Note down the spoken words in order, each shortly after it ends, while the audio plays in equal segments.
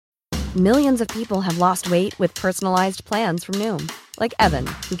Millions of people have lost weight with personalized plans from Noom. Like Evan,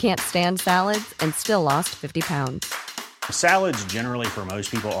 who can't stand salads and still lost 50 pounds. Salads generally for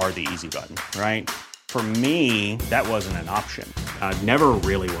most people are the easy button, right? For me, that wasn't an option. I never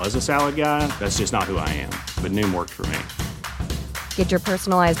really was a salad guy. That's just not who I am. But Noom worked for me. Get your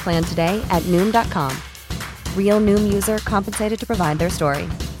personalized plan today at Noom.com. Real Noom user compensated to provide their story.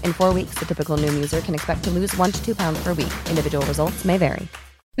 In 4 weeks, the typical Noom user can expect to lose 1 to 2 pounds per week. Individual results may vary.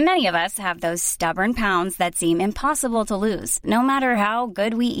 Many of us have those stubborn pounds that seem impossible to lose, no matter how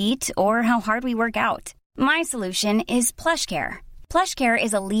good we eat or how hard we work out. My solution is PlushCare. PlushCare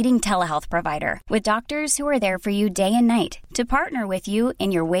is a leading telehealth provider with doctors who are there for you day and night to partner with you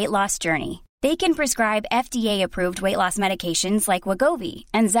in your weight loss journey. They can prescribe FDA-approved weight loss medications like Wegovy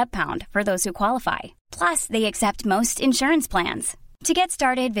and Zepbound for those who qualify. Plus, they accept most insurance plans. To get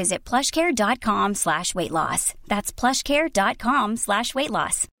started, visit plushcare.com/weightloss. That's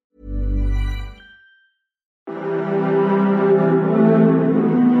plushcare.com/weightloss.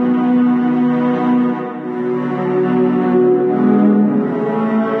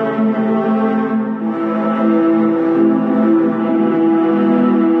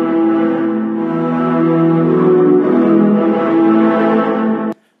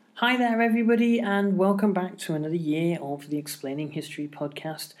 Hi there everybody, and welcome back to another year of the Explaining History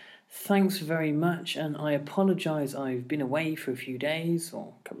podcast. Thanks very much, and I apologise, I've been away for a few days,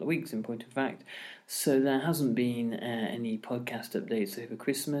 or a couple of weeks in point of fact, so there hasn't been any podcast updates over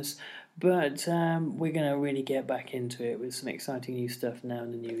Christmas, but we're going to really get back into it with some exciting new stuff now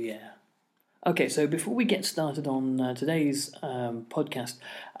in the new year. Okay, so before we get started on today's podcast,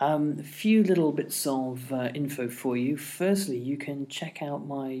 a few little bits of info for you. Firstly, you can check out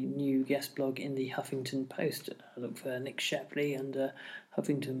my new guest blog in the Huffington Post. Look for Nick Shepley under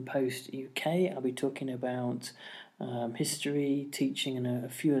Huffington Post UK. I'll be talking about history, teaching, and a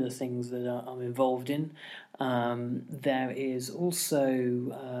few other things that I'm involved in. There is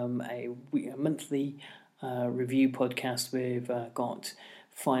also a monthly review podcast we've got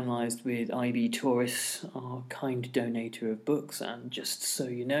finalised with IB Taurus, our kind donator of books, and just so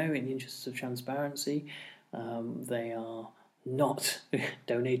you know, in the interests of transparency, they are not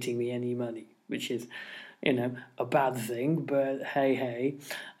donating me any money, which is, a bad thing, but hey.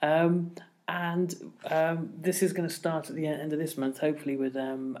 This is going to start at the end of this month, hopefully with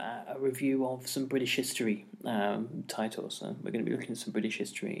a review of some British history titles. So we're going to be looking at some British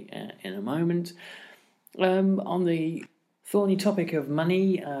history in a moment. On the thorny topic of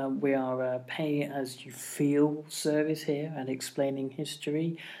money, we are a pay-as-you-feel service here at Explaining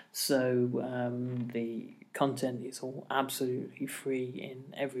History, so the content is all absolutely free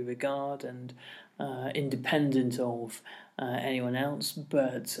in every regard and independent of anyone else,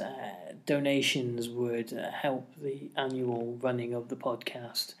 but donations would help the annual running of the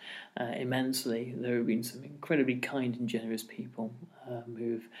podcast immensely. There have been some incredibly kind and generous people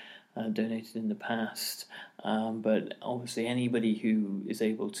who've donated in the past, but obviously anybody who is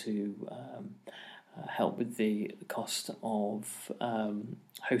able to help with the cost of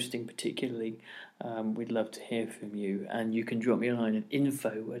hosting particularly, we'd love to hear from you, and you can drop me a line at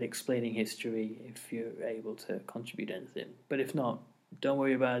info@Explaining History if you're able to contribute anything, but if not, don't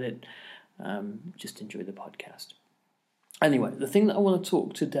worry about it, just enjoy the podcast. Anyway, the thing that I want to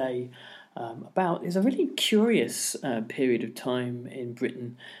talk today about is a really curious period of time in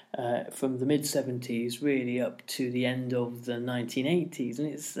Britain from the mid-70s really up to the end of the 1980s, and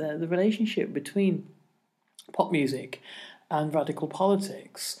it's the relationship between pop music and radical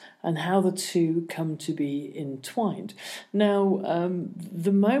politics and how the two come to be entwined. Now,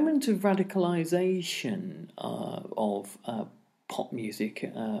 the moment of radicalisation of pop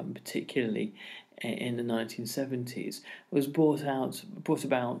music, particularly in the 1970s, was brought about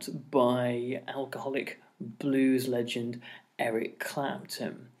by alcoholic blues legend Eric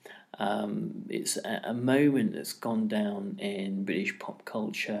Clapton. It's a moment that's gone down in British pop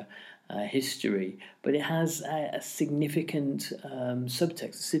culture history, but it has a significant subtext,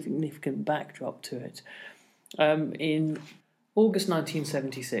 a significant backdrop to it. In August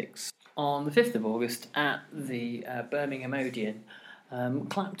 1976, on the 5th of August at the Birmingham Odeon,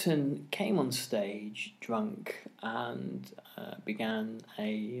 Clapton came on stage drunk and began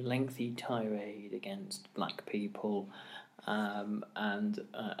a lengthy tirade against black people and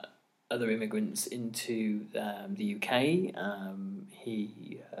other immigrants into the UK.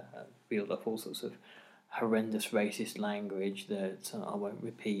 He reeled off all sorts of horrendous racist language that I won't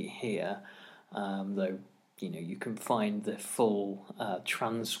repeat here, though you can find the full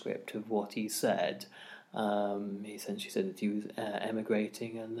transcript of what he said. He essentially said that he was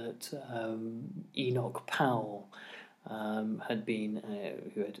emigrating and that Enoch Powell had been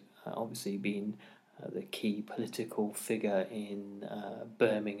who had obviously been the key political figure in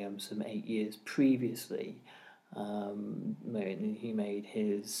Birmingham some 8 years previously. He made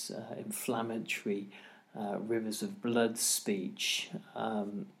his inflammatory Rivers of Blood speech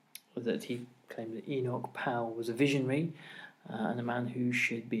that he claimed that Enoch Powell was a visionary and a man who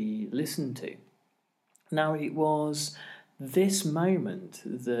should be listened to. Now, it was this moment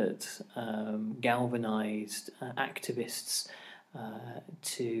that galvanised activists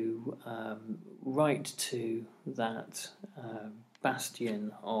to write to that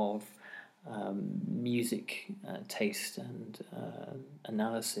bastion of music taste and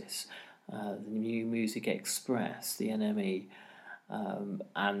analysis, the New Music Express, the NME,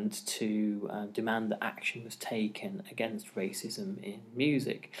 and to demand that action was taken against racism in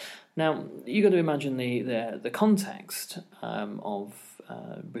music. Now, you've got to imagine the context of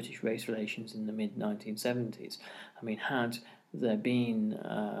British race relations in the mid-1970s. I mean, had there been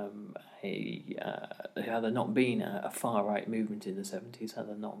had there not been a far-right movement in the 70s, had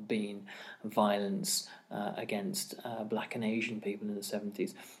there not been violence against black and Asian people in the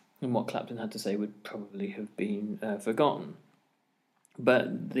 70s, and what Clapton had to say would probably have been forgotten.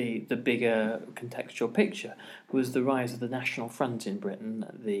 But the bigger contextual picture was the rise of the National Front in Britain,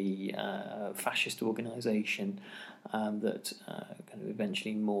 the fascist organisation that kind of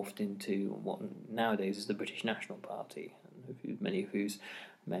eventually morphed into what nowadays is the British National Party, many of whose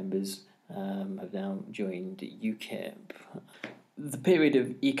members have now joined UKIP. The period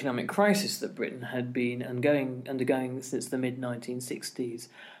of economic crisis that Britain had been undergoing since the mid-1960s,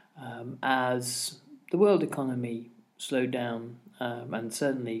 as the world economy slowed down and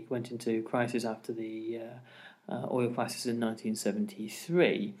certainly went into crisis after the oil crisis in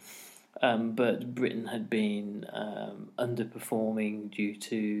 1973. But Britain had been underperforming due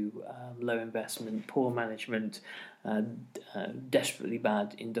to low investment, poor management, desperately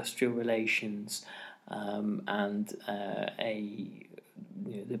bad industrial relations, and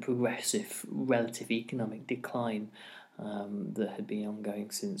the progressive relative economic decline that had been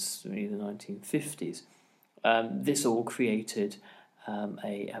ongoing since the 1950s. This all created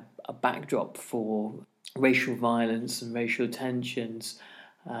a backdrop for racial violence and racial tensions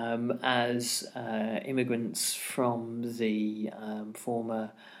as immigrants from the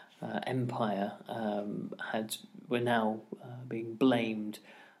former empire were now being blamed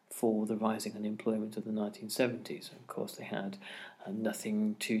for the rising unemployment of the 1970s. Of course, they had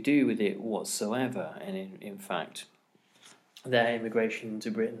nothing to do with it whatsoever, and in fact, their immigration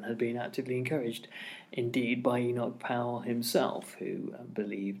to Britain had been actively encouraged, indeed, by Enoch Powell himself, who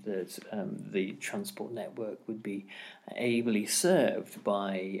believed that the transport network would be ably served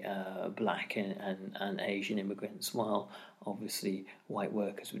by black and Asian immigrants, while obviously white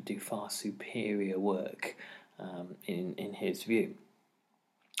workers would do far superior work in his view.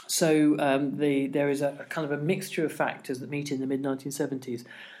 So there is a kind of a mixture of factors that meet in the mid-1970s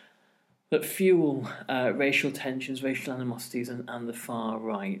that fuel racial tensions, racial animosities, and the far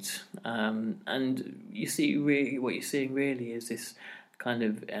right. And you see, really, what you're seeing really is this kind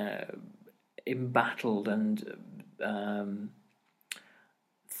of embattled and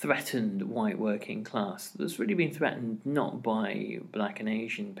threatened white working class that's really been threatened not by black and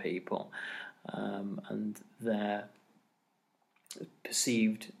Asian people and their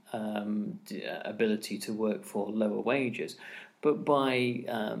perceived ability to work for lower wages, but by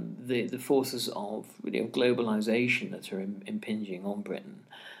the forces of globalisation that are impinging on Britain.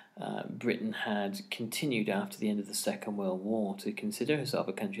 Britain had continued after the end of the Second World War to consider herself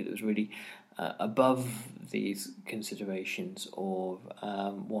a country that was really above these considerations, or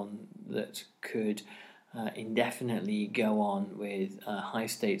one that could indefinitely go on with high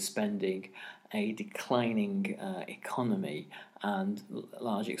state spending, a declining economy, and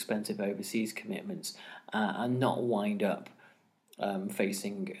large expensive overseas commitments, and not wind up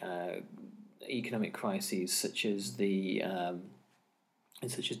facing economic crises such as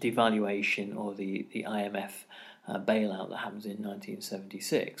devaluation or the IMF bailout that happens in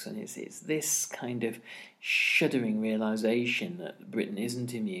 1976. And it's this kind of shuddering realisation that Britain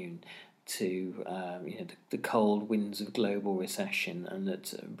isn't immune to the cold winds of global recession, and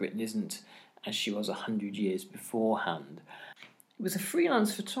that Britain isn't as she was 100 years beforehand. It was a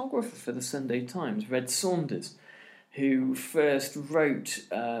freelance photographer for the Sunday Times, Red Saunders, who first wrote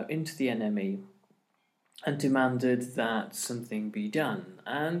into the NME and demanded that something be done,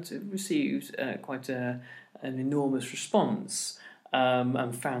 and received quite an enormous response,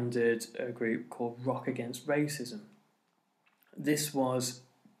 and founded a group called Rock Against Racism. This was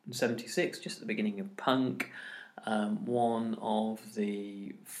in 76, just at the beginning of punk, one of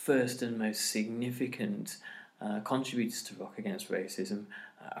the first and most significant contributors to Rock Against Racism,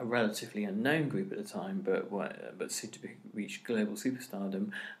 a relatively unknown group at the time, but soon to be reached global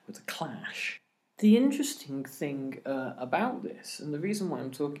superstardom, with The Clash. The interesting thing about this, and the reason why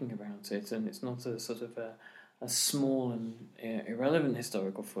I'm talking about it, and it's not a sort of a small and irrelevant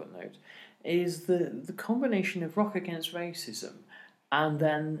historical footnote, is the combination of Rock Against Racism and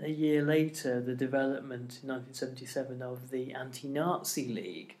then a year later the development in 1977 of the Anti-Nazi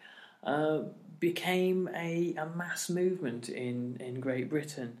League became a mass movement in Great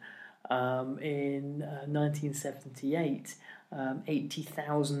Britain. In 1978,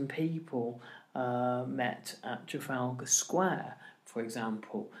 80,000 people met at Trafalgar Square, for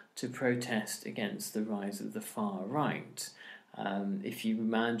example, to protest against the rise of the far right. If you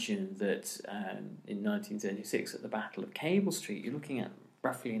imagine that in 1936 at the Battle of Cable Street, you're looking at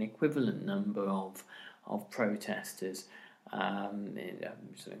roughly an equivalent number of protesters,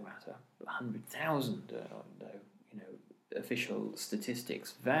 something about 100,000, official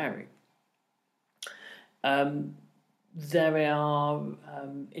statistics vary. There are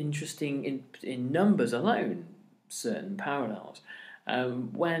interesting, in numbers alone, certain parallels.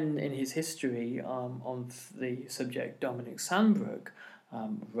 When in his history on the subject, Dominic Sandbrook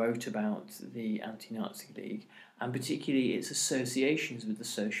wrote about the Anti-Nazi League and particularly its associations with the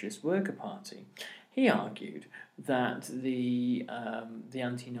Socialist Worker Party. He argued that the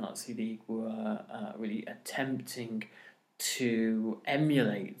Anti-Nazi League were really attempting to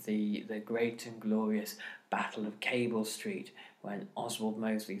emulate the great and glorious Battle of Cable Street, when Oswald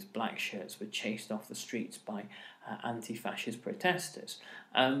Mosley's black shirts were chased off the streets by anti-fascist protesters.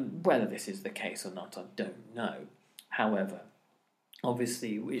 Whether this is the case or not, I don't know. However,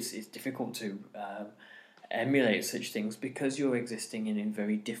 obviously it's difficult to emulate such things because you're existing in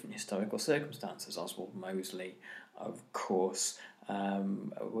very different historical circumstances. Oswald Mosley, of course,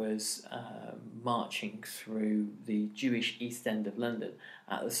 was marching through the Jewish East End of London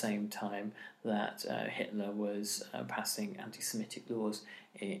at the same time that Hitler was passing anti-Semitic laws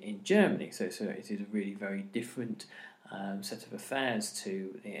in Germany. So it is a really very different set of affairs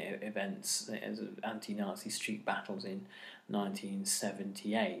to the events, anti-Nazi street battles in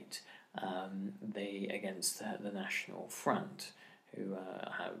 1978 against the National Front, who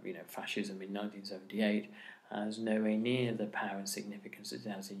fascism in 1978 has nowhere near the power and significance it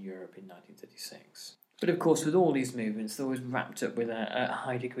has in Europe in 1936. But of course, with all these movements, they're always wrapped up with a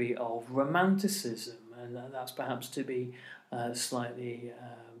high degree of romanticism, and that's perhaps to be slightly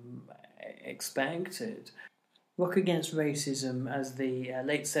expected. Rock Against Racism, as the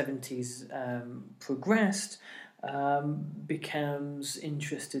late 70s progressed, becomes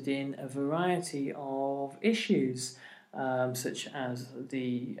interested in a variety of issues, such as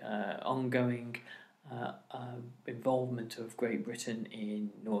the ongoing involvement of Great Britain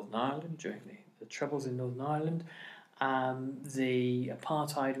in Northern Ireland during the Troubles in Northern Ireland, the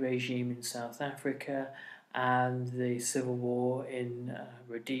apartheid regime in South Africa, and the civil war in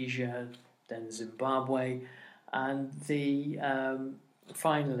Rhodesia, then Zimbabwe, and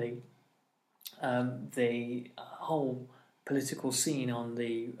finally the whole political scene on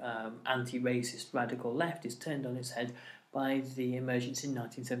the anti-racist radical left is turned on its head by the emergence in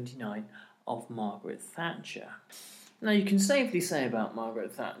 1979 of Margaret Thatcher. Now, you can safely say about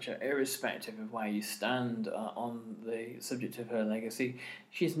Margaret Thatcher, irrespective of where you stand on the subject of her legacy,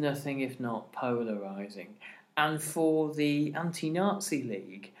 she's nothing if not polarising. And for the Anti-Nazi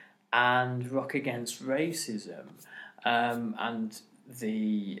League and Rock Against Racism and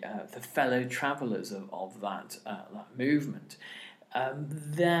the fellow travellers of that movement,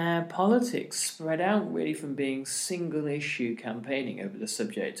 their politics spread out really from being single-issue campaigning over the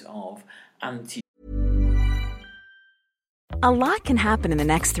subject of A lot can happen in the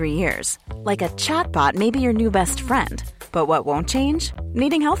next 3 years. Like a chatbot may be your new best friend. But what won't change?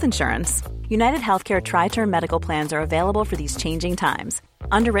 Needing health insurance. United Healthcare Tri-Term Medical Plans are available for these changing times.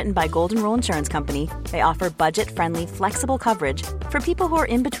 Underwritten by Golden Rule Insurance Company, they offer budget-friendly, flexible coverage for people who are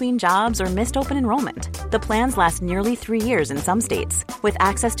in between jobs or missed open enrollment. The plans last nearly 3 years in some states, with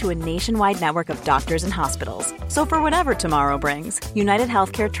access to a nationwide network of doctors and hospitals. So for whatever tomorrow brings, United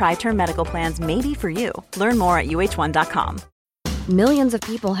Healthcare Tri-Term Medical Plans may be for you. Learn more at uh1.com. Millions of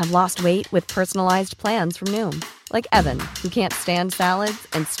people have lost weight with personalized plans from Noom. Like Evan, who can't stand salads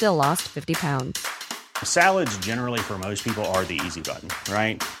and still lost 50 pounds. Salads generally for most people are the easy button,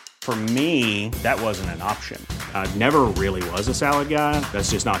 right? For me, that wasn't an option. I never really was a salad guy.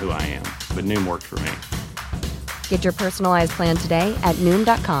 That's just not who I am. But Noom worked for me. Get your personalized plan today at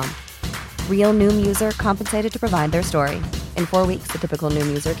Noom.com. Real Noom user compensated to provide their story. In 4 weeks, the typical Noom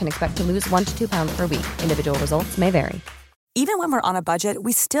user can expect to lose 1 to 2 pounds per week. Individual results may vary. Even when we're on a budget,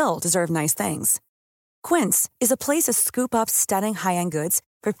 we still deserve nice things. Quince is a place to scoop up stunning high-end goods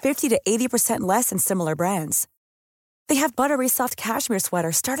for 50 to 80% less than similar brands. They have buttery soft cashmere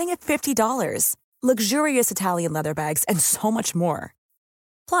sweaters starting at $50, luxurious Italian leather bags, and so much more.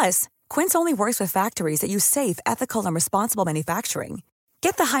 Plus, Quince only works with factories that use safe, ethical, and responsible manufacturing.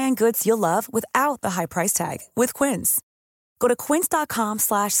 Get the high-end goods you'll love without the high price tag with Quince. Go to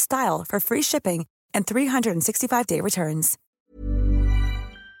quince.com/style for free shipping and 365-day returns.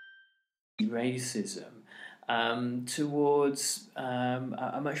 Racism towards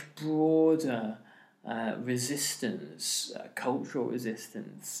a much broader resistance, cultural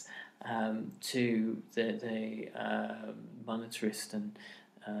resistance to the monetarist and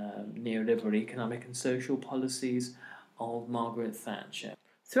neoliberal economic and social policies of Margaret Thatcher.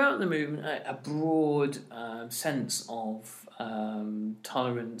 Throughout the movement, a broad sense of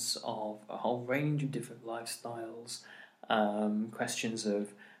tolerance of a whole range of different lifestyles, questions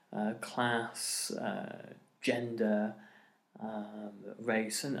of class, gender,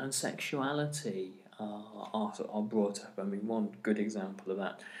 race, and sexuality are brought up. I mean, one good example of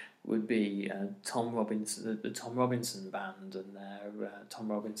that would be Tom Robinson, the Tom Robinson Band, and their Tom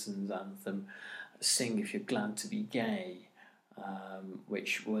Robinson's anthem, "Sing If You're Glad to Be Gay,"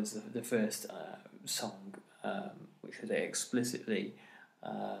 which was the first song which was explicitly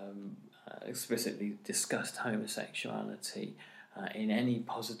discussed homosexuality in any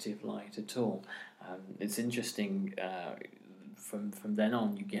positive light at all. It's interesting. From then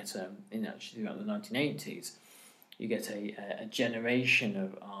on, you get actually throughout the 1980s, you get a generation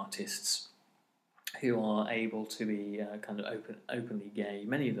of artists who are able to be kind of openly gay.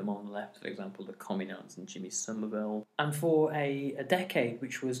 Many of them on the left, for example, the Communards and Jimmy Somerville. And for a decade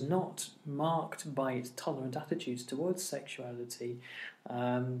which was not marked by its tolerant attitudes towards sexuality,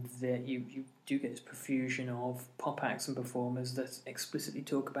 that you do get this profusion of pop acts and performers that explicitly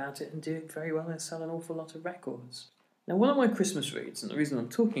talk about it and do it very well and sell an awful lot of records. Now, one of my Christmas reads, and the reason I'm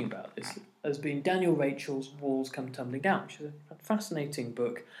talking about this, has been Daniel Rachel's Walls Come Tumbling Down, which is a fascinating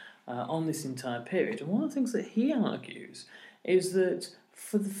book on this entire period. And one of the things that he argues is that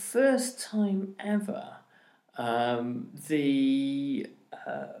for the first time ever, the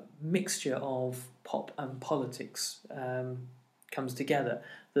mixture of pop and politics comes together,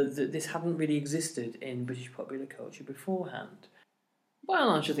 that this hadn't really existed in British popular culture beforehand.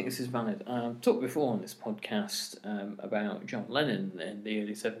 Well, I actually think this is valid. I've talked before on this podcast about John Lennon in the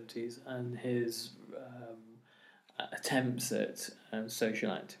early 70s and his attempts at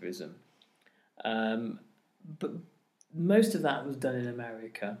social activism. But most of that was done in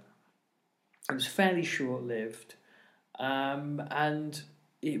America. It was fairly short-lived, and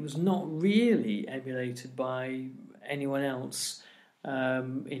it was not really emulated by anyone else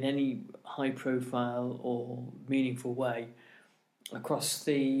in any high-profile or meaningful way across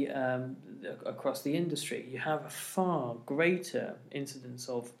the industry. You have a far greater incidence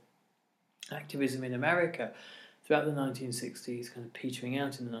of activism in America throughout the 1960s, kind of petering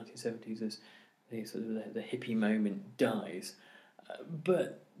out in the 1970s as the hippie moment dies.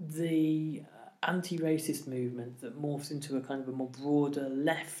 But the anti-racist movement that morphs into a kind of a more broader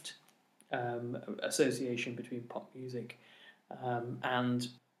left association between pop music and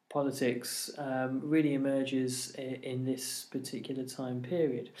politics really emerges in this particular time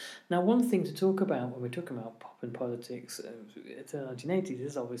period. Now, one thing to talk about when we're talking about pop and politics in the 1980s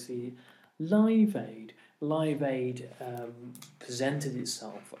is obviously Live Aid. Live Aid presented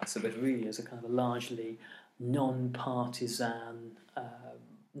itself, I suppose, really as a kind of a largely non-partisan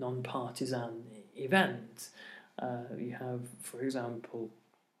event. You have, for example,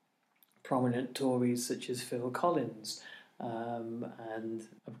 prominent Tories such as Phil Collins, and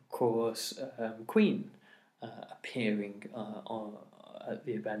of course Queen appearing at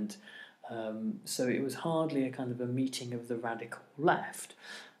the event. So it was hardly a kind of a meeting of the radical left,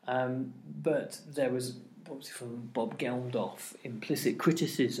 but there was, obviously from Bob Geldof, implicit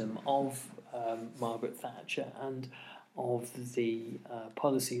criticism of Margaret Thatcher and of the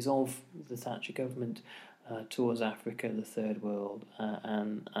policies of the Thatcher government towards Africa, the Third World,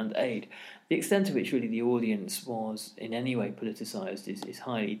 and aid. The extent to which really the audience was in any way politicised is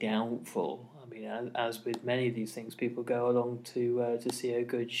highly doubtful. I mean, as with many of these things, people go along to see a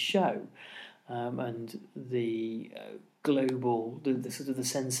good show, and the global, the sort of the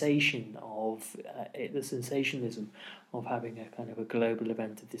sensation of the sensationalism of having a kind of a global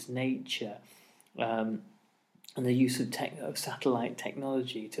event of this nature and the use of satellite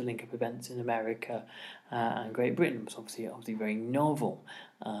technology to link up events in America and Great Britain was obviously very novel.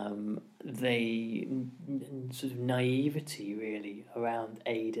 Sort of naivety really around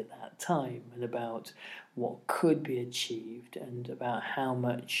aid at that time, and about what could be achieved, and about how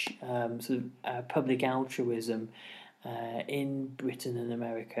much public altruism in Britain and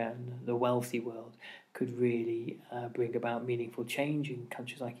America and the wealthy world could really bring about meaningful change in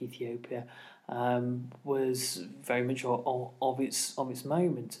countries like Ethiopia, was very much of its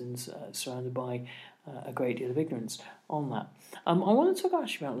moment, and surrounded by a great deal of ignorance on that. I want to talk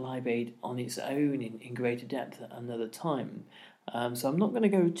actually about Live Aid on its own in greater depth at another time, so I'm not going to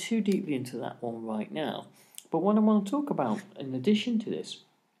go too deeply into that one right now. But what I want to talk about in addition to this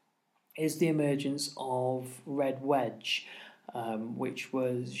is the emergence of Red Wedge, which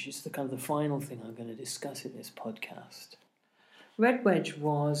was just the final thing I'm going to discuss in this podcast. Red Wedge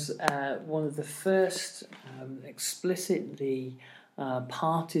was one of the first explicitly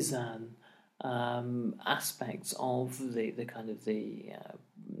partisan aspects of the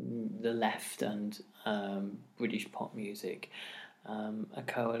left and British pop music. A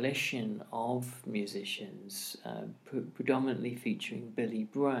coalition of musicians, predominantly featuring Billy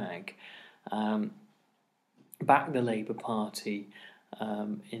Bragg, backed the Labour Party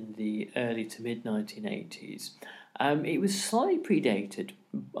in the early to mid 1980s. It was slightly predated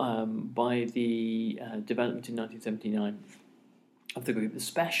by the development in 1979 of the group The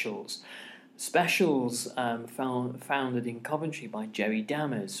Specials. Specials, founded in Coventry by Jerry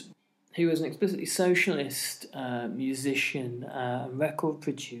Dammers, who was an explicitly socialist musician and record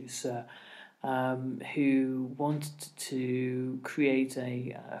producer, who wanted to create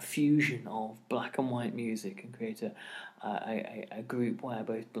a fusion of black and white music and create a group where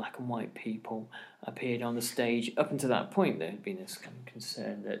both black and white people appeared on the stage. Up until that point, there had been this kind of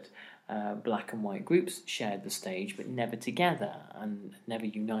concern that black and white groups shared the stage, but never together and never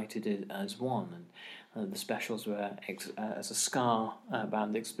united as one. And the Specials were, as a ska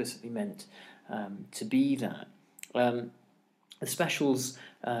band, explicitly meant to be that. The Specials'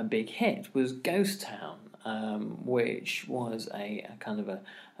 big hit was Ghost Town, which was a kind of a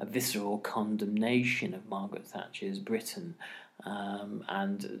visceral condemnation of Margaret Thatcher's Britain,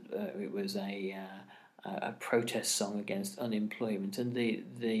 and it was a protest song against unemployment and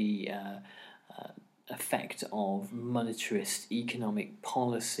the effect of monetarist economic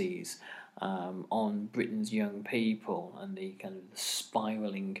policies on Britain's young people, and the kind of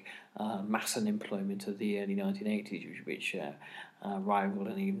spiralling mass unemployment of the early 1980s, which rivaled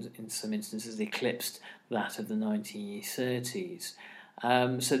and even in some instances eclipsed that of the 1930s.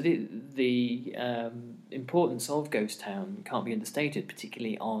 So the importance of Ghost Town can't be understated,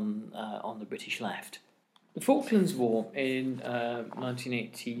 particularly on the British left. The Falklands War in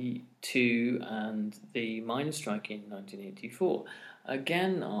 1982 and the miners' strike in 1984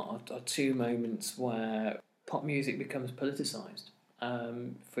 again are two moments where pop music becomes politicised.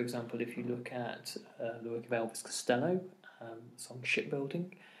 For example, if you look at the work of Elvis Costello, the song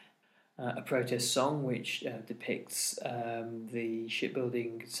Shipbuilding, a protest song which depicts the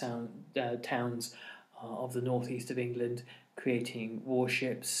shipbuilding towns of the northeast of England creating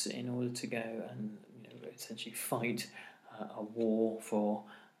warships in order to go and essentially fight a war for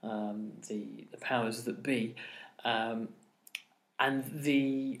the powers that be. And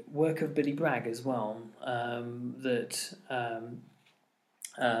the work of Billy Bragg as well, that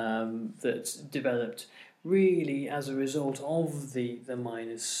developed really as a result of the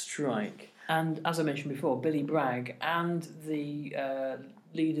miners' strike. And as I mentioned before, Billy Bragg and the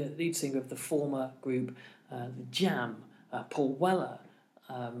lead singer of the former group, the Jam, Paul Weller,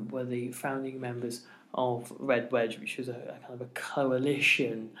 were the founding members of Red Wedge, which was a kind of a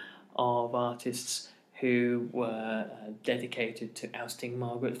coalition of artists who were dedicated to ousting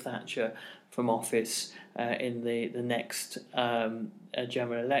Margaret Thatcher from office in the next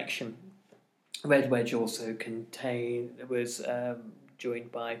general election. Red Wedge also was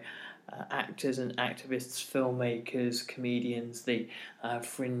joined by actors and activists, filmmakers, comedians, the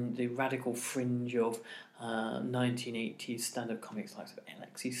radical fringe of 1980s stand-up comics like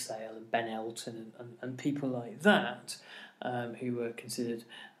Alexei Sale and Ben Elton and people like that, who were considered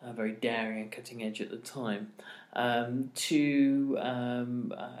very daring and cutting edge at the time, to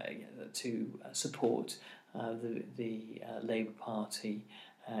support the Labour Party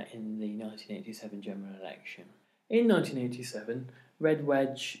in the 1987 general election. In 1987, Red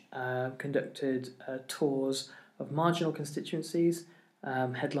Wedge conducted tours of marginal constituencies,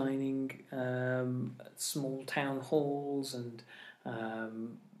 headlining small town halls and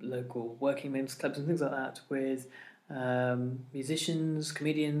local working men's clubs and things like that, with musicians,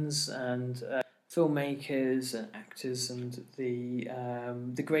 comedians and filmmakers and actors and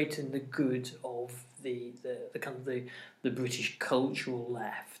the great and the good of the kind of the British cultural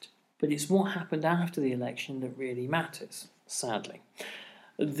left. But it's what happened after the election that really matters, sadly.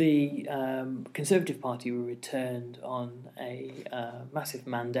 The Conservative Party were returned on a massive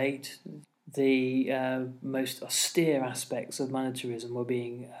mandate. The most austere aspects of monetarism were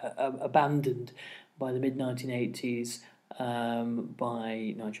being abandoned by the mid-1980s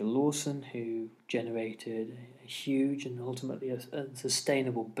by Nigel Lawson, who generated a huge and ultimately a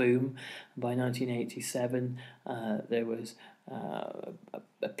sustainable boom. By 1987, there was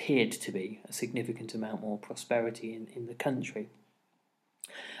appeared to be a significant amount more prosperity in the country.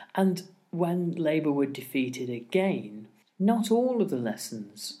 And when Labour were defeated again, not all of the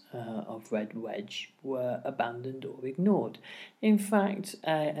lessons of Red Wedge were abandoned or ignored. In fact,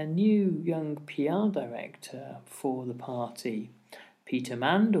 a new young PR director for the party, Peter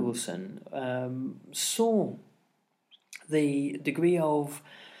Mandelson, saw the degree of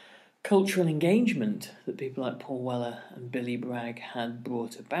cultural engagement that people like Paul Weller and Billy Bragg had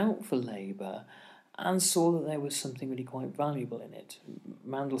brought about for Labour, and saw that there was something really quite valuable in it.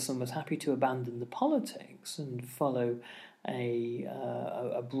 Mandelson was happy to abandon the politics and follow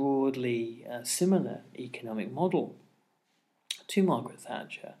a broadly similar economic model to Margaret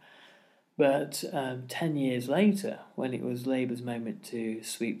Thatcher. But 10 years later, when it was Labour's moment to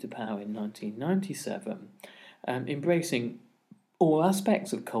sweep to power in 1997, embracing all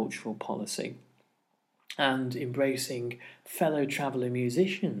aspects of cultural policy and embracing fellow traveller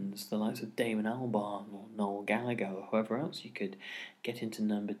musicians, the likes of Damon Albarn or Noel Gallagher or whoever else you could get into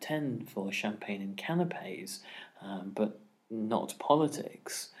number 10 for Champagne and Canapés, but not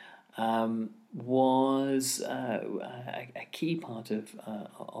politics, was a key part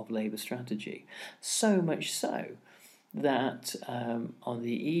of Labour strategy. So much so that on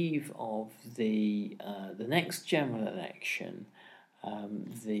the eve of the next general election,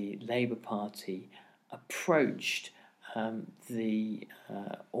 the Labour Party approached the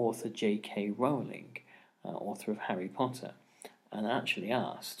author J.K. Rowling, author of Harry Potter, and actually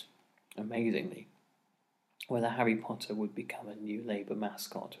asked, amazingly, whether Harry Potter would become a new Labour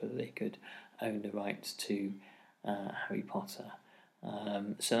mascot, whether they could own the rights to Harry Potter.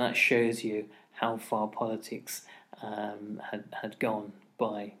 So that shows you how far politics had gone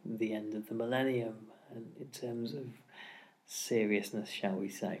by the end of the millennium, and in terms of seriousness, shall we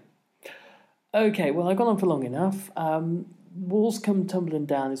say. Okay, well, I've gone on for long enough. Walls Come Tumbling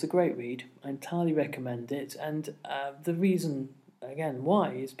Down is a great read. I entirely recommend it, and the reason, again,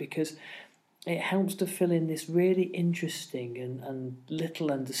 why, is because it helps to fill in this really interesting and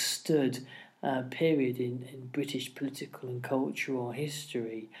little understood period in British political and cultural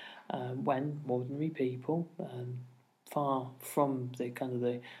history, when ordinary people, far from the kind of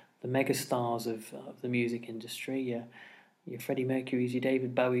the megastars of the music industry, your Freddie Mercury's, your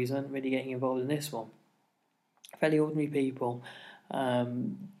David Bowie's, aren't really getting involved in this one. Fairly ordinary people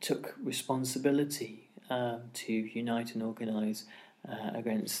took responsibility to unite and organise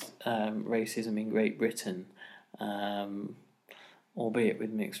against racism in Great Britain, albeit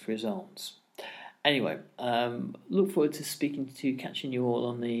with mixed results. Anyway, look forward to catching you all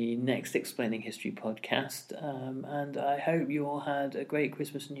on the next Explaining History podcast, and I hope you all had a great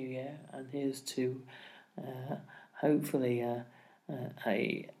Christmas and New Year, and here's to hopefully a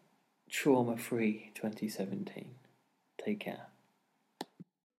trauma-free 2017. Take care.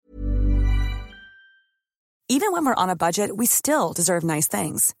 Even when we're on a budget, we still deserve nice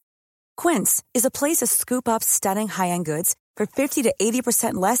things. Quince is a place to scoop up stunning high-end goods for 50 to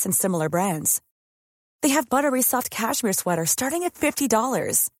 80% less than similar brands. They have buttery soft cashmere sweaters starting at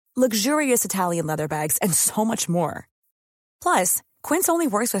 $50, luxurious Italian leather bags, and so much more. Plus, Quince only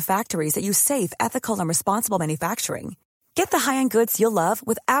works with factories that use safe, ethical, and responsible manufacturing. Get the high-end goods you'll love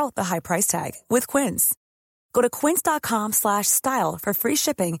without the high price tag with Quince. Go to quince.com/style for free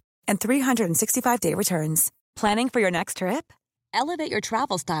shipping and 365-day returns. Planning for your next trip? Elevate your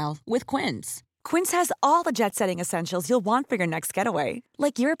travel style with Quince. Quince has all the jet-setting essentials you'll want for your next getaway,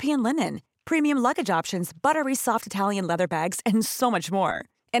 like European linen, premium luggage options, buttery soft Italian leather bags, and so much more.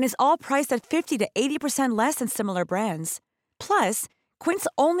 And is all priced at 50 to 80% less than similar brands. Plus, Quince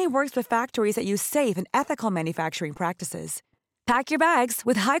only works with factories that use safe and ethical manufacturing practices. Pack your bags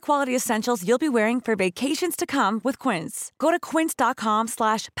with high-quality essentials you'll be wearing for vacations to come with Quince. Go to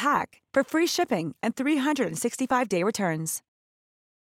quince.com/pack for free shipping and 365-day returns.